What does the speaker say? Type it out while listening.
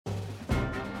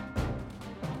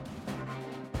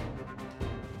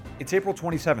It's April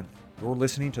 27th. You're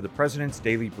listening to the President's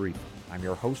Daily Brief. I'm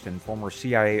your host and former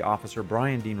CIA officer,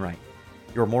 Brian Dean Wright.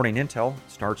 Your morning intel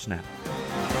starts now.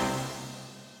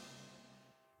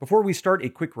 Before we start, a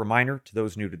quick reminder to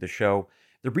those new to the show.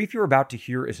 The brief you're about to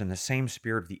hear is in the same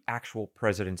spirit of the actual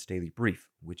President's Daily Brief,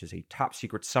 which is a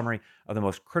top-secret summary of the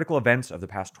most critical events of the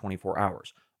past 24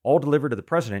 hours, all delivered to the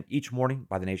President each morning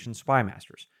by the nation's spy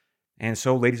masters. And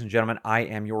so, ladies and gentlemen, I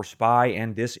am your spy,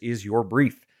 and this is your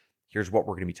brief. Here's what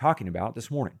we're going to be talking about this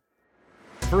morning.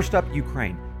 First up,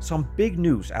 Ukraine. Some big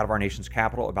news out of our nation's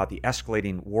capital about the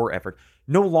escalating war effort.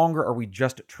 No longer are we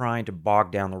just trying to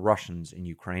bog down the Russians in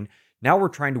Ukraine. Now we're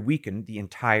trying to weaken the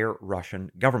entire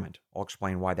Russian government. I'll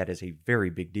explain why that is a very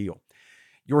big deal.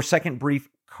 Your second brief,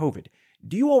 COVID.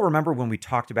 Do you all remember when we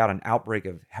talked about an outbreak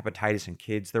of hepatitis in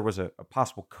kids? There was a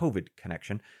possible COVID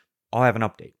connection. I'll have an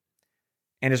update.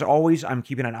 And as always, I'm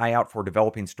keeping an eye out for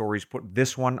developing stories. Put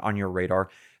this one on your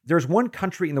radar. There's one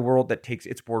country in the world that takes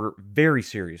its border very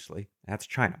seriously. That's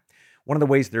China. One of the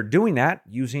ways they're doing that,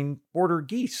 using border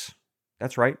geese.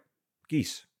 That's right,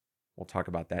 geese. We'll talk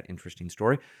about that interesting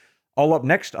story. All up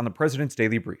next on the President's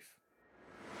Daily Brief.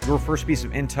 Your first piece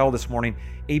of intel this morning,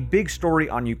 a big story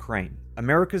on Ukraine.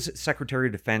 America's Secretary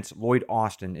of Defense, Lloyd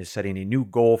Austin, is setting a new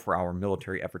goal for our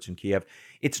military efforts in Kiev.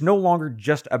 It's no longer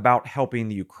just about helping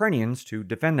the Ukrainians to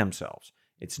defend themselves.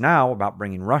 It's now about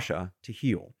bringing Russia to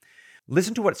heel.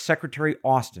 Listen to what Secretary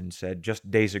Austin said just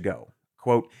days ago.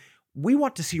 Quote, "We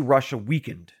want to see Russia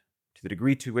weakened to the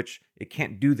degree to which it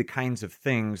can't do the kinds of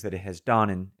things that it has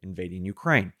done in invading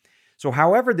Ukraine. So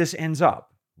however this ends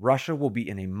up, Russia will be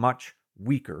in a much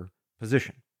weaker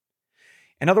position."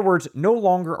 In other words, no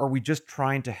longer are we just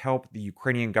trying to help the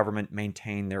Ukrainian government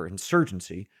maintain their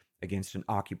insurgency against an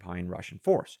occupying Russian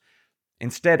force.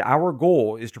 Instead, our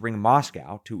goal is to bring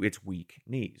Moscow to its weak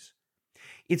knees.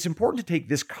 It's important to take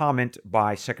this comment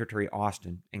by Secretary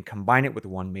Austin and combine it with the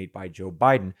one made by Joe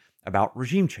Biden about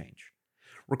regime change.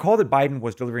 Recall that Biden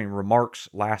was delivering remarks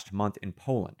last month in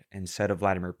Poland and said of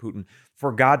Vladimir Putin,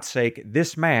 "For God's sake,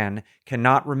 this man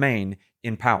cannot remain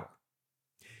in power."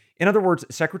 In other words,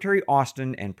 Secretary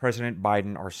Austin and President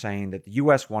Biden are saying that the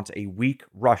U.S. wants a weak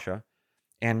Russia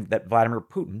and that Vladimir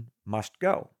Putin must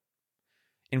go.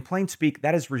 In plain speak,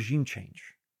 that is regime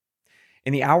change.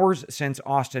 In the hours since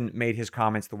Austin made his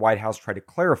comments, the White House tried to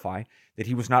clarify that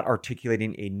he was not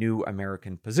articulating a new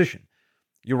American position.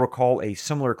 You'll recall a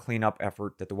similar cleanup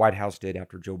effort that the White House did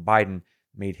after Joe Biden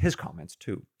made his comments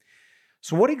too.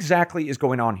 So what exactly is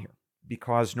going on here?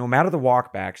 Because no matter the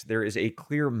walkbacks, there is a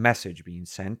clear message being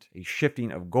sent, a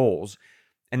shifting of goals,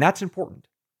 and that's important.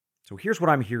 So here's what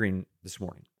I'm hearing this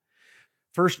morning.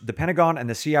 First, the Pentagon and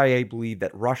the CIA believe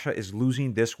that Russia is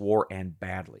losing this war, and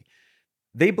badly.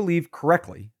 They believe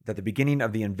correctly that the beginning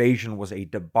of the invasion was a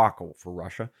debacle for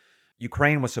Russia.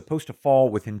 Ukraine was supposed to fall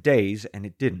within days, and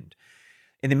it didn't.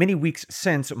 In the many weeks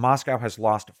since, Moscow has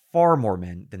lost far more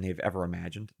men than they've ever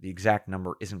imagined. The exact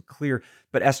number isn't clear,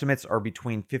 but estimates are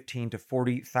between 15 to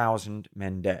 40,000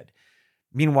 men dead.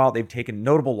 Meanwhile, they've taken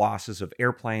notable losses of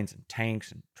airplanes and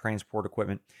tanks and transport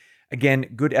equipment. Again,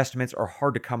 good estimates are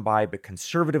hard to come by, but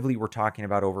conservatively, we're talking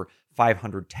about over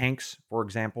 500 tanks, for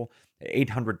example,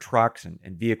 800 trucks and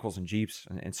vehicles and jeeps,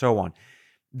 and so on.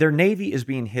 Their navy is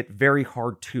being hit very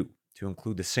hard too, to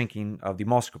include the sinking of the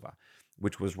Moskva,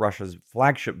 which was Russia's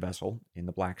flagship vessel in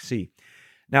the Black Sea.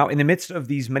 Now, in the midst of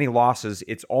these many losses,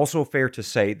 it's also fair to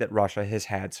say that Russia has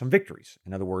had some victories.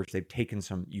 In other words, they've taken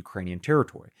some Ukrainian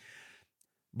territory.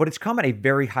 But it's come at a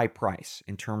very high price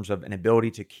in terms of an ability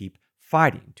to keep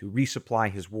fighting, to resupply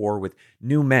his war with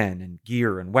new men and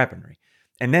gear and weaponry,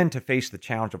 and then to face the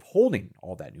challenge of holding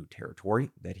all that new territory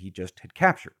that he just had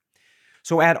captured.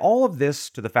 So add all of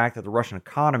this to the fact that the Russian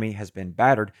economy has been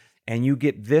battered, and you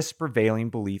get this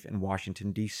prevailing belief in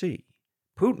Washington, D.C.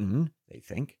 Putin, they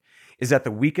think, is at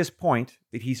the weakest point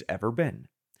that he's ever been.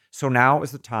 So now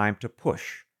is the time to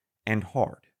push, and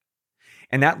hard.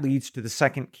 And that leads to the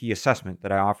second key assessment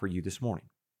that I offer you this morning.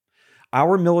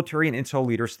 Our military and intel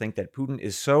leaders think that Putin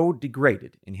is so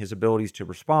degraded in his abilities to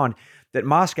respond that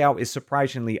Moscow is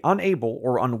surprisingly unable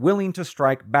or unwilling to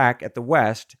strike back at the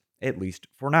West, at least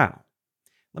for now.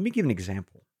 Let me give an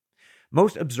example.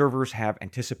 Most observers have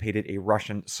anticipated a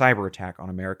Russian cyber attack on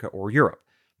America or Europe,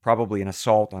 probably an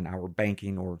assault on our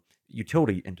banking or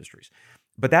utility industries.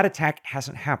 But that attack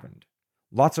hasn't happened.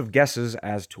 Lots of guesses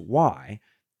as to why.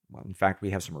 Well, in fact, we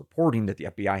have some reporting that the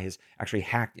FBI has actually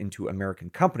hacked into American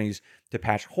companies to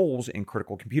patch holes in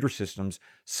critical computer systems,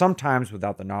 sometimes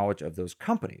without the knowledge of those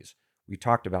companies. We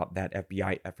talked about that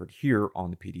FBI effort here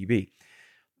on the PDB.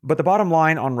 But the bottom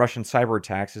line on Russian cyber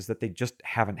attacks is that they just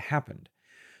haven't happened.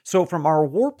 So from our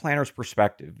war planners'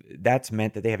 perspective, that's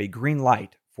meant that they have a green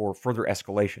light for further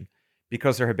escalation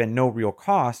because there have been no real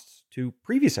costs to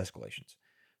previous escalations.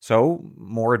 So,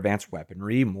 more advanced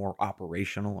weaponry, more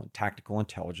operational and tactical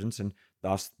intelligence, and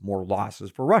thus more losses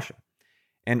for Russia.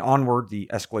 And onward, the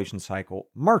escalation cycle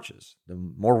marches. The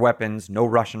more weapons, no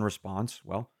Russian response,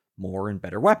 well, more and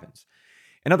better weapons.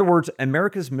 In other words,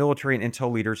 America's military and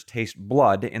intel leaders taste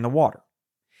blood in the water.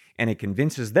 And it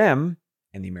convinces them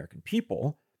and the American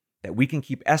people that we can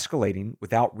keep escalating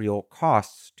without real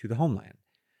costs to the homeland.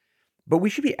 But we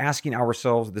should be asking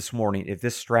ourselves this morning if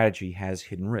this strategy has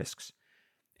hidden risks.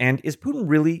 And is Putin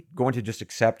really going to just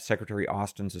accept Secretary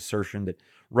Austin's assertion that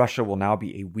Russia will now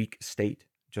be a weak state,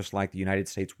 just like the United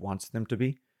States wants them to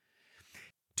be?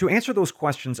 To answer those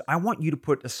questions, I want you to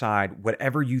put aside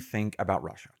whatever you think about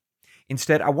Russia.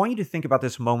 Instead, I want you to think about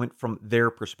this moment from their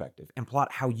perspective and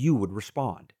plot how you would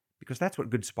respond, because that's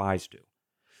what good spies do.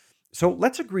 So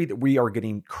let's agree that we are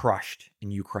getting crushed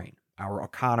in Ukraine. Our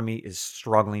economy is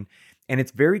struggling, and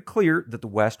it's very clear that the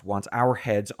West wants our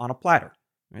heads on a platter.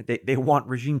 Right? They want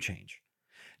regime change.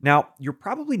 Now, you're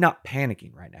probably not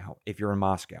panicking right now if you're in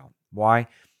Moscow. Why?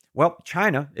 Well,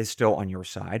 China is still on your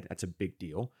side. That's a big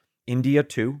deal. India,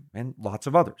 too, and lots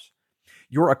of others.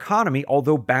 Your economy,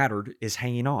 although battered, is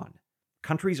hanging on.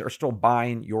 Countries are still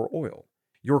buying your oil.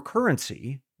 Your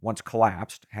currency, once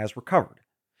collapsed, has recovered.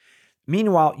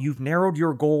 Meanwhile, you've narrowed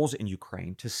your goals in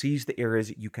Ukraine to seize the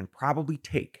areas you can probably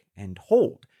take and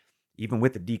hold, even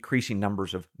with the decreasing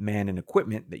numbers of men and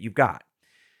equipment that you've got.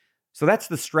 So that's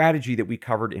the strategy that we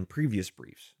covered in previous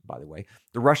briefs, by the way.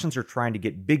 The Russians are trying to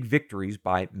get big victories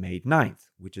by May 9th,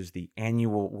 which is the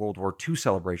annual World War II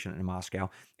celebration in Moscow,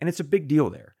 and it's a big deal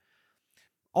there.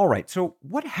 All right, so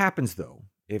what happens, though,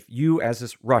 if you, as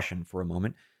this Russian for a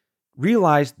moment,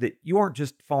 realize that you aren't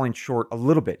just falling short a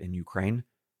little bit in Ukraine?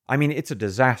 I mean, it's a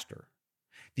disaster.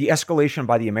 The escalation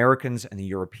by the Americans and the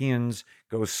Europeans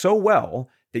goes so well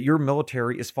that your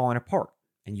military is falling apart,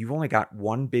 and you've only got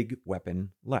one big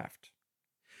weapon left.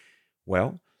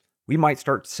 Well, we might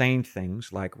start saying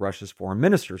things like Russia's foreign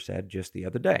minister said just the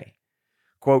other day.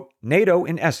 Quote, NATO,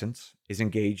 in essence, is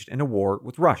engaged in a war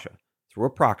with Russia through a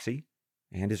proxy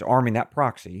and is arming that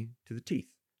proxy to the teeth.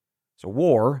 So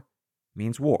war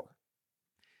means war.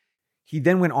 He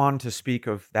then went on to speak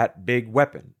of that big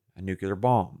weapon, a nuclear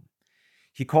bomb.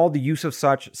 He called the use of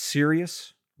such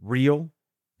serious, real,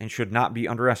 and should not be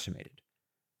underestimated.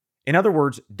 In other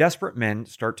words, desperate men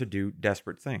start to do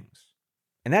desperate things.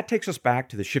 And that takes us back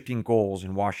to the shifting goals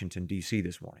in Washington, D.C.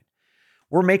 this morning.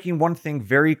 We're making one thing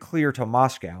very clear to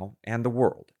Moscow and the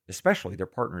world, especially their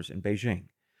partners in Beijing.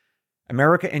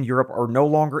 America and Europe are no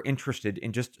longer interested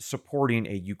in just supporting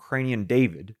a Ukrainian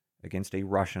David against a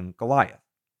Russian Goliath.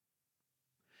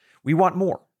 We want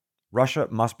more. Russia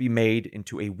must be made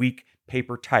into a weak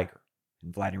paper tiger,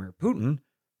 and Vladimir Putin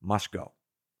must go.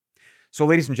 So,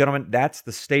 ladies and gentlemen, that's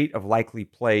the state of likely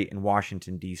play in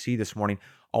Washington, D.C. this morning.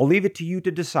 I'll leave it to you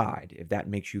to decide if that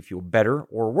makes you feel better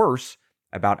or worse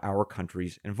about our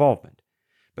country's involvement.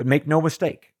 But make no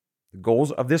mistake, the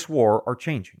goals of this war are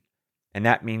changing, and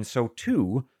that means so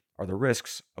too are the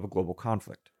risks of a global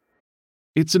conflict.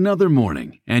 It's another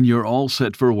morning, and you're all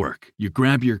set for work. You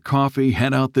grab your coffee,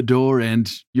 head out the door, and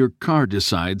your car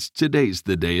decides today's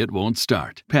the day it won't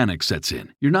start. Panic sets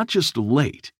in. You're not just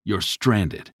late, you're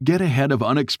stranded. Get ahead of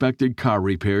unexpected car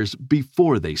repairs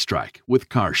before they strike with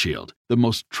CarShield, the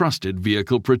most trusted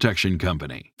vehicle protection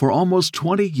company. For almost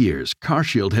 20 years,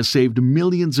 CarShield has saved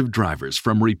millions of drivers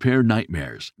from repair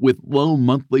nightmares with low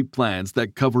monthly plans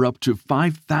that cover up to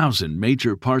 5,000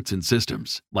 major parts and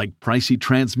systems, like pricey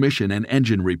transmission and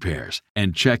engine repairs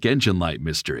and check engine light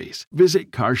mysteries.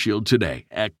 Visit CarShield today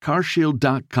at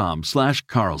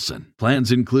carshield.com/Carlson.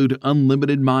 Plans include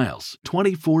unlimited miles,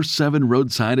 24/7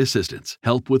 roadside assistance,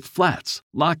 help with flats,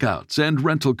 lockouts, and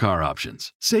rental car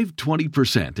options. Save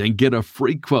 20% and get a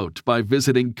free quote by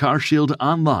visiting CarShield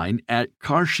online at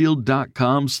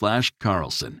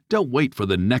carshield.com/Carlson. Don't wait for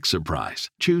the next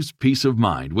surprise. Choose peace of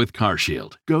mind with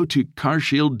CarShield. Go to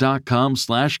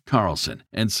carshield.com/Carlson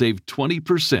and save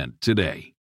 20%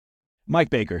 today. Mike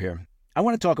Baker here. I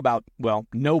want to talk about, well,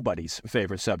 nobody's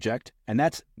favorite subject, and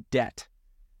that's debt.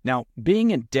 Now,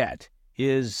 being in debt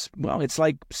is, well, it's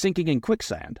like sinking in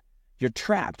quicksand. You're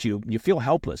trapped, you feel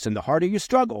helpless, and the harder you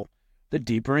struggle, the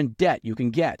deeper in debt you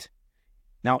can get.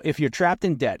 Now, if you're trapped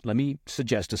in debt, let me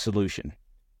suggest a solution.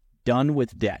 Done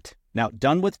with Debt. Now,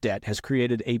 Done with Debt has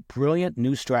created a brilliant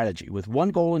new strategy with one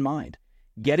goal in mind: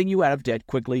 getting you out of debt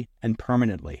quickly and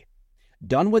permanently.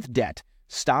 Done with Debt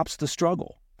stops the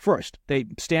struggle. First, they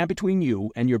stand between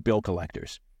you and your bill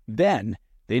collectors. Then,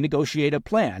 they negotiate a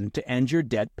plan to end your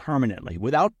debt permanently,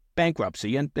 without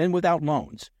bankruptcy and without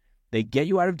loans. They get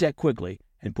you out of debt quickly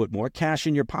and put more cash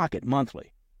in your pocket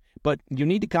monthly. But you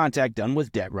need to contact Done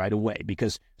With Debt right away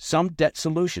because some debt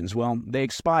solutions, well, they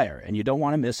expire and you don't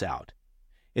want to miss out.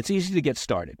 It's easy to get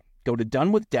started. Go to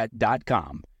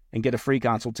donewithdebt.com and get a free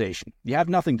consultation. You have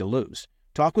nothing to lose.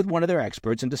 Talk with one of their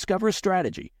experts and discover a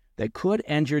strategy that could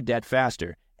end your debt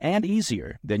faster and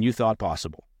easier than you thought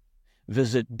possible.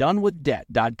 Visit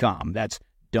donewithdebt.com. That's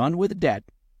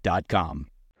donewithdebt.com.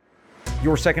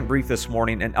 Your second brief this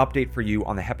morning, an update for you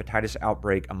on the hepatitis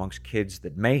outbreak amongst kids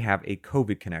that may have a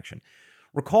COVID connection.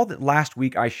 Recall that last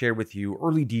week I shared with you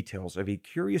early details of a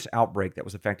curious outbreak that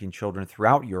was affecting children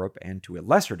throughout Europe and to a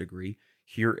lesser degree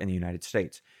here in the United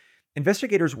States.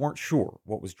 Investigators weren't sure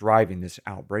what was driving this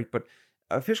outbreak, but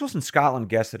officials in Scotland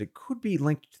guessed that it could be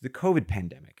linked to the COVID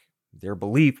pandemic. Their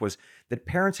belief was that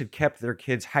parents had kept their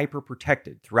kids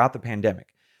hyper-protected throughout the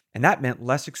pandemic, and that meant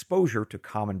less exposure to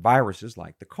common viruses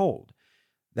like the cold.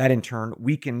 That in turn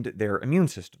weakened their immune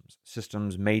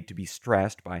systems made to be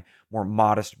stressed by more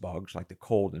modest bugs like the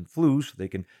cold and flu so they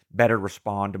can better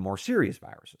respond to more serious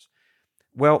viruses.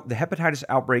 Well, the hepatitis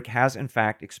outbreak has in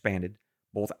fact expanded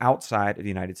both outside of the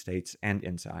United States and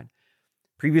inside.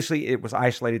 Previously, it was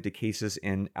isolated to cases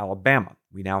in Alabama.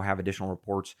 We now have additional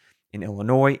reports in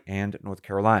Illinois and North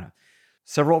Carolina.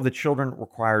 Several of the children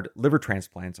required liver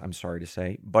transplants, I'm sorry to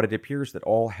say, but it appears that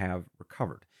all have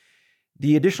recovered.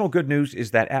 The additional good news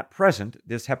is that at present,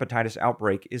 this hepatitis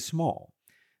outbreak is small.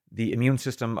 The immune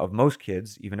system of most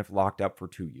kids, even if locked up for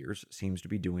 2 years, seems to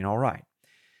be doing all right.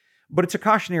 But it's a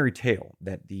cautionary tale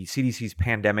that the CDC's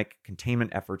pandemic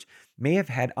containment efforts may have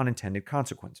had unintended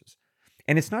consequences.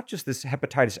 And it's not just this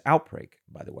hepatitis outbreak,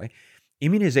 by the way.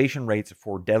 Immunization rates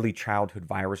for deadly childhood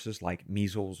viruses like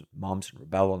measles, mumps, and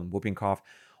rubella, and whooping cough,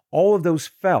 all of those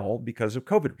fell because of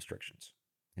COVID restrictions.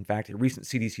 In fact, a recent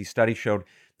CDC study showed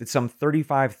that some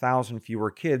 35,000 fewer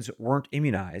kids weren't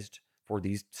immunized for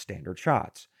these standard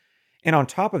shots. And on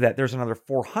top of that, there's another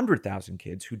 400,000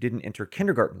 kids who didn't enter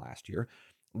kindergarten last year,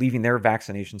 leaving their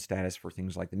vaccination status for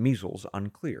things like the measles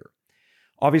unclear.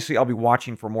 Obviously, I'll be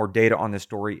watching for more data on this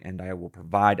story, and I will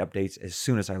provide updates as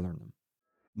soon as I learn them.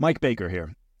 Mike Baker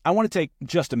here. I want to take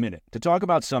just a minute to talk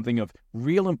about something of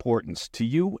real importance to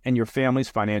you and your family's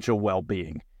financial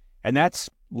well-being, and that's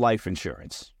life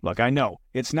insurance. Look, I know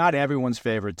it's not everyone's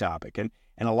favorite topic, and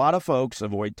a lot of folks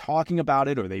avoid talking about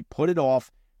it or they put it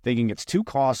off thinking it's too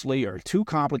costly or too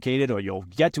complicated or you'll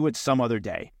get to it some other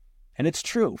day. And it's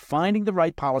true, finding the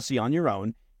right policy on your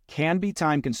own can be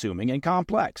time-consuming and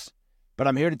complex. But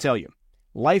I'm here to tell you,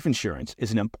 life insurance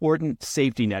is an important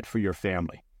safety net for your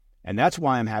family. And that's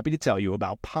why I'm happy to tell you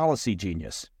about Policy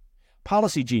Genius.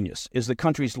 Policy Genius is the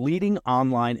country's leading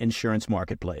online insurance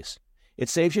marketplace. It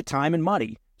saves you time and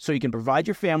money so you can provide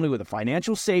your family with a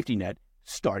financial safety net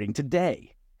starting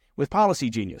today. With Policy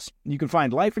Genius, you can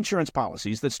find life insurance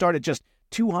policies that start at just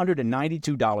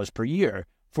 $292 per year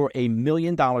for $1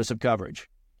 million of coverage.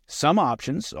 Some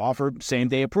options offer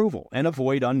same-day approval and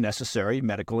avoid unnecessary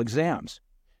medical exams.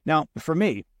 Now, for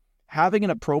me, having an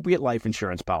appropriate life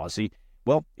insurance policy,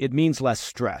 well, it means less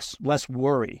stress, less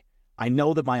worry. I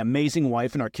know that my amazing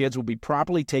wife and our kids will be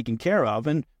properly taken care of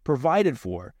and provided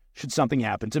for should something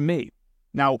happen to me.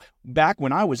 Now, back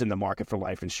when I was in the market for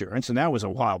life insurance, and that was a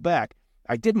while back,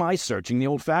 I did my searching the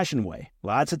old-fashioned way.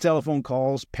 Lots of telephone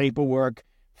calls, paperwork,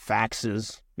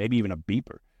 faxes, maybe even a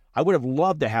beeper. I would have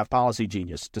loved to have Policy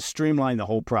Genius to streamline the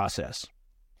whole process.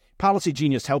 Policy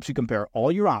Genius helps you compare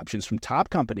all your options from top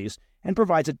companies and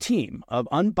provides a team of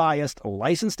unbiased,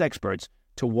 licensed experts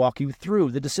to walk you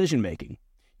through the decision-making.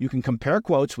 You can compare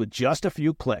quotes with just a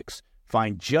few clicks,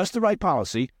 find just the right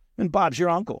policy, and Bob's your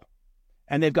uncle.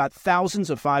 And they've got thousands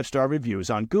of 5-star reviews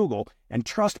on Google and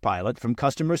Trustpilot from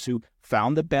customers who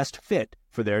found the best fit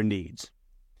for their needs.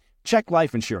 Check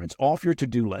life insurance off your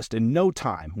to-do list in no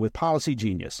time with Policy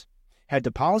Genius. Head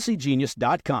to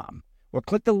policygenius.com or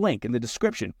click the link in the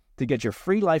description to get your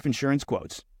free life insurance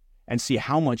quotes and see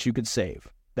how much you could save.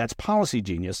 That's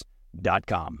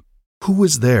policygenius.com. Who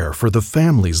is there for the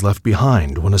families left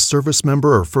behind when a service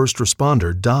member or first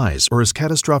responder dies or is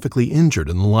catastrophically injured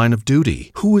in the line of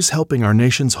duty? Who is helping our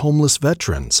nation's homeless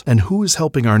veterans? And who is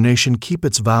helping our nation keep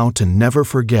its vow to never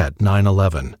forget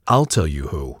 9/11? I'll tell you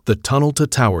who. The Tunnel to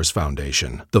Towers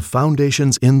Foundation. The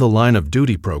foundation's In the Line of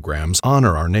Duty programs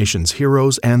honor our nation's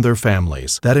heroes and their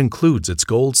families. That includes its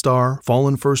Gold Star,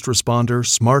 Fallen First Responder,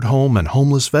 Smart Home, and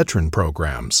Homeless Veteran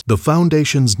programs. The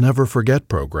foundation's Never Forget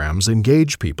programs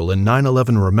engage people in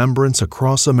 9/11 remembrance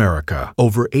across America.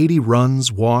 Over 80 runs,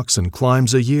 walks, and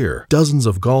climbs a year, dozens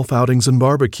of golf outings and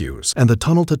barbecues, and the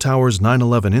Tunnel to Towers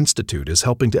 9/11 Institute is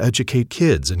helping to educate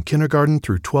kids in kindergarten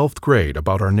through 12th grade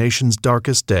about our nation's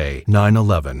darkest day,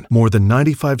 9/11. More than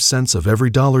 95 cents of every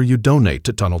dollar you donate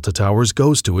to Tunnel to Towers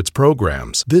goes to its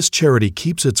programs. This charity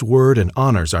keeps its word and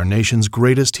honors our nation's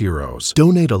greatest heroes.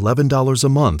 Donate $11 a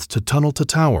month to Tunnel to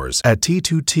Towers at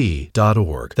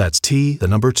T2T.org. That's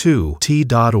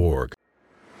T2T.org.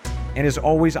 And as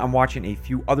always, I'm watching a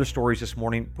few other stories this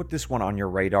morning. Put this one on your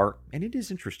radar, and it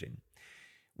is interesting.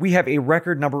 We have a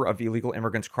record number of illegal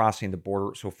immigrants crossing the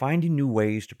border, so finding new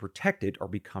ways to protect it are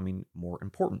becoming more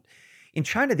important. In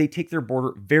China, they take their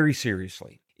border very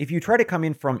seriously. If you try to come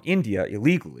in from India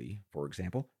illegally, for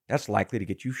example, that's likely to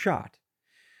get you shot.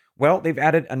 Well, they've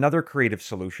added another creative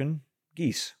solution: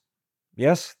 geese.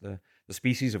 Yes, the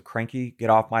species of cranky, get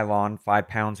off my lawn, 5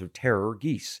 pounds of terror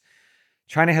geese.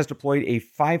 China has deployed a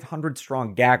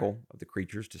 500-strong gaggle of the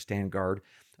creatures to stand guard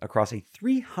across a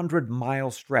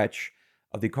 300-mile stretch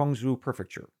of the Guangzhou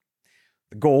prefecture.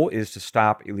 The goal is to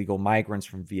stop illegal migrants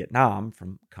from Vietnam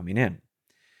from coming in.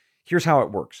 Here's how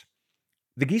it works.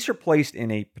 The geese are placed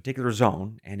in a particular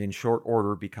zone and in short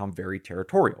order become very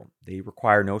territorial. They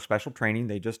require no special training.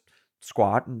 They just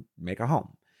squat and make a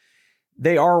home.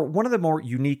 They are one of the more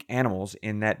unique animals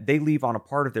in that they leave on a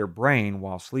part of their brain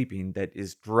while sleeping that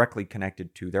is directly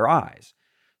connected to their eyes.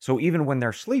 So even when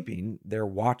they're sleeping, they're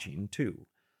watching too.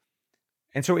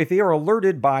 And so if they are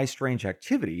alerted by strange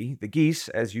activity, the geese,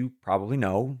 as you probably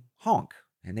know, honk,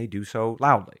 and they do so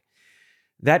loudly.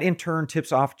 That in turn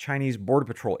tips off Chinese Border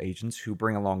Patrol agents who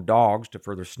bring along dogs to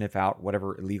further sniff out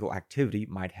whatever illegal activity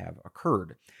might have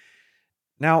occurred.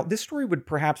 Now, this story would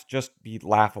perhaps just be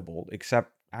laughable,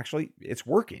 except actually it's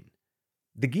working.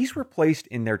 The geese were placed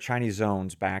in their Chinese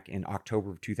zones back in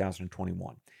October of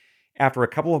 2021. After a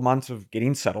couple of months of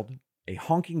getting settled, a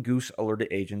honking goose alerted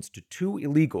agents to 2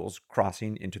 illegals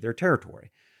crossing into their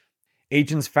territory.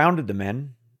 Agents found the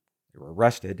men, they were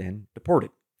arrested and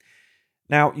deported.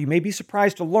 Now, you may be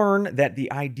surprised to learn that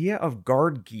the idea of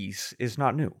guard geese is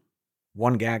not new.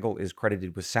 One gaggle is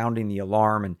credited with sounding the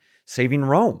alarm and saving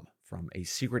Rome from a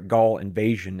secret Gaul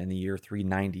invasion in the year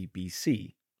 390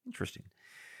 BC. Interesting.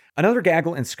 Another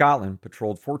gaggle in Scotland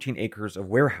patrolled 14 acres of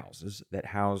warehouses that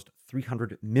housed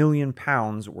 300 million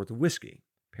pounds worth of whiskey.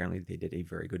 Apparently, they did a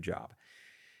very good job.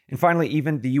 And finally,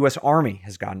 even the U.S. Army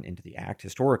has gotten into the act,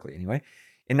 historically anyway.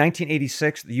 In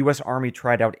 1986, the U.S. Army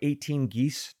tried out 18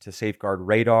 geese to safeguard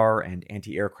radar and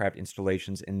anti-aircraft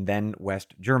installations in then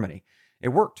West Germany. It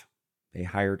worked. They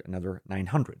hired another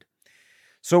 900.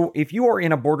 So if you are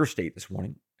in a border state this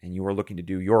morning and you are looking to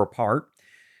do your part,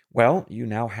 well, you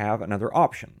now have another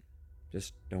option.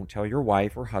 Just don't tell your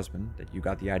wife or husband that you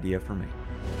got the idea from me.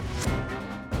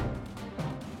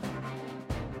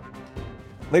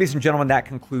 Ladies and gentlemen, that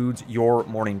concludes your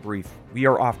morning brief. We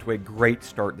are off to a great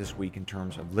start this week in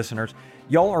terms of listeners.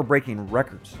 Y'all are breaking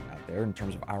records out there in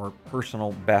terms of our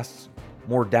personal bests,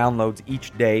 more downloads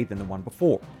each day than the one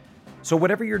before. So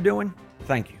whatever you're doing,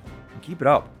 thank you, and keep it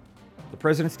up. The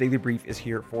President's Daily Brief is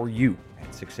here for you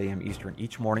at 6 a.m. Eastern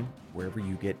each morning, wherever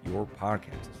you get your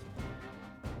podcasts.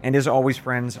 And as always,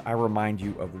 friends, I remind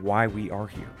you of why we are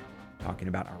here, talking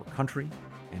about our country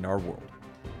and our world.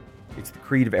 It's the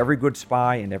creed of every good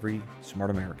spy and every smart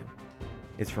American.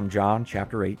 It's from John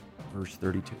chapter 8, verse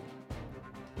 32.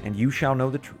 And you shall know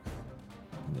the truth,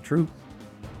 and the truth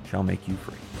shall make you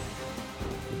free.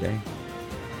 Good day.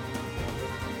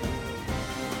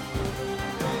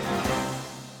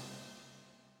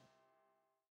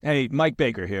 Hey, Mike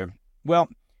Baker here. Well,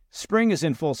 spring is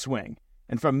in full swing,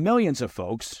 and for millions of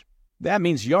folks, that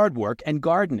means yard work and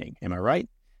gardening, am I right?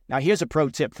 Now here's a pro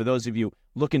tip for those of you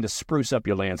looking to spruce up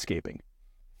your landscaping.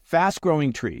 Fast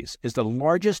Growing Trees is the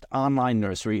largest online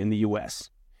nursery in the U.S.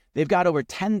 They've got over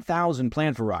 10,000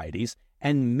 plant varieties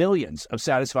and millions of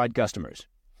satisfied customers.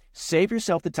 Save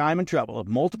yourself the time and trouble of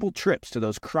multiple trips to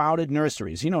those crowded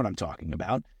nurseries. You know what I'm talking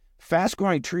about. Fast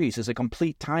Growing Trees is a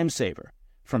complete time saver.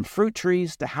 From fruit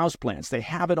trees to houseplants, they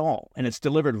have it all, and it's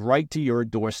delivered right to your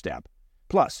doorstep.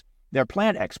 Plus, their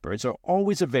plant experts are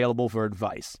always available for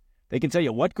advice. They can tell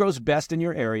you what grows best in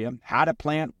your area, how to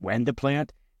plant, when to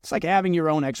plant. It's like having your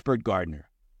own expert gardener.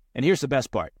 And here's the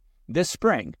best part. This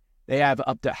spring, they have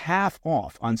up to half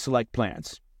off on select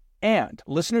plants. And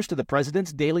listeners to the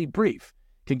President's Daily Brief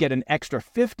can get an extra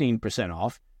 15%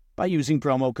 off by using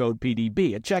promo code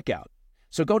PDB at checkout.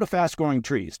 So go to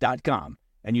fastgrowingtrees.com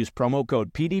and use promo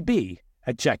code PDB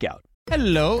at checkout.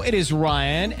 Hello, it is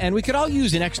Ryan, and we could all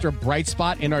use an extra bright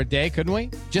spot in our day, couldn't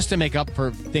we? Just to make up for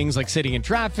things like sitting in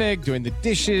traffic, doing the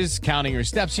dishes, counting your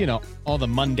steps, you know, all the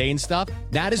mundane stuff.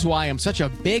 That is why I'm such a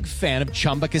big fan of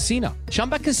Chumba Casino.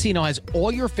 Chumba Casino has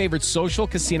all your favorite social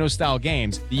casino-style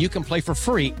games that you can play for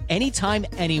free anytime,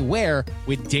 anywhere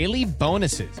with daily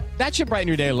bonuses. That should brighten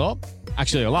your day a little.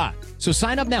 Actually, a lot. So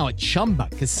sign up now at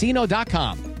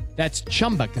ChumbaCasino.com. That's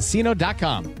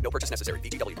ChumbaCasino.com. No purchase necessary.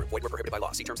 VGW Group. Void where prohibited by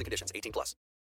law. See terms and conditions. 18+.